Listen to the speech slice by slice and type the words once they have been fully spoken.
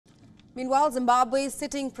Meanwhile, Zimbabwe's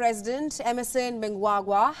sitting president, Emmerson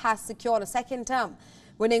Mnangagwa, has secured a second term,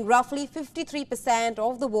 winning roughly 53%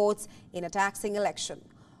 of the votes in a taxing election.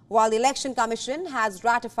 While the Election Commission has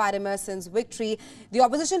ratified Emmerson's victory, the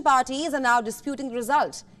opposition parties are now disputing the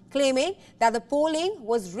result, claiming that the polling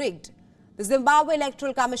was rigged. The Zimbabwe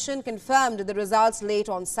Electoral Commission confirmed the results late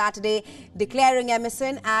on Saturday, declaring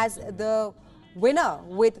Emmerson as the winner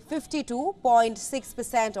with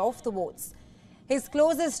 52.6% of the votes. His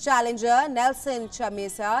closest challenger, Nelson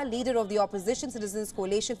Chamisa, leader of the opposition Citizens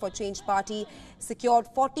Coalition for Change party, secured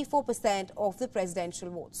 44% of the presidential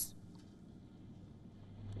votes.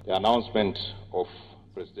 The announcement of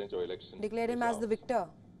presidential election declared him as the victor.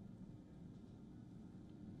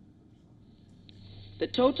 The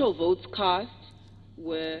total votes cast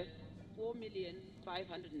were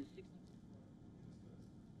 4,560,000.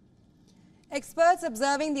 Experts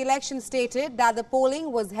observing the election stated that the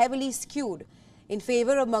polling was heavily skewed in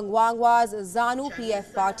favor of Mnangagwa's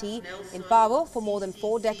ZANU-PF party, in power for more than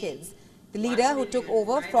 4 decades. The leader, who took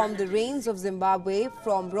over from the reins of Zimbabwe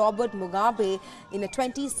from Robert Mugabe in a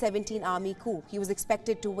 2017 army coup. He was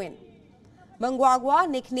expected to win. Mnangagwa,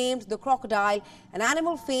 nicknamed the Crocodile, an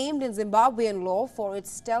animal famed in Zimbabwean law for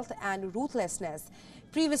its stealth and ruthlessness,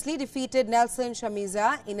 previously defeated Nelson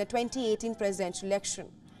Chamisa in a 2018 presidential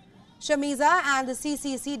election. Chamisa and the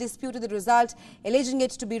CCC disputed the result, alleging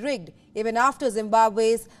it to be rigged, even after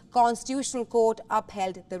Zimbabwe's constitutional court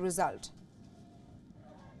upheld the result.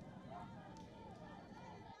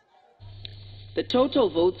 The total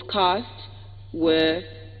votes cast were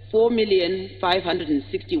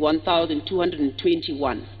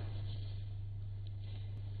 4,561,221.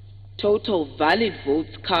 Total valid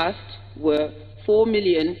votes cast were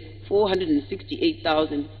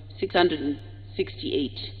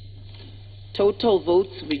 4,468,668. Total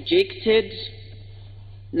votes rejected,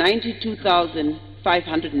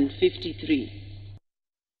 92,553.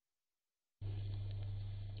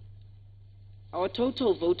 Our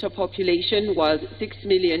total voter population was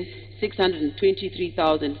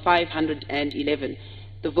 6,623,511.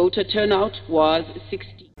 The voter turnout was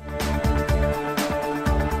 60.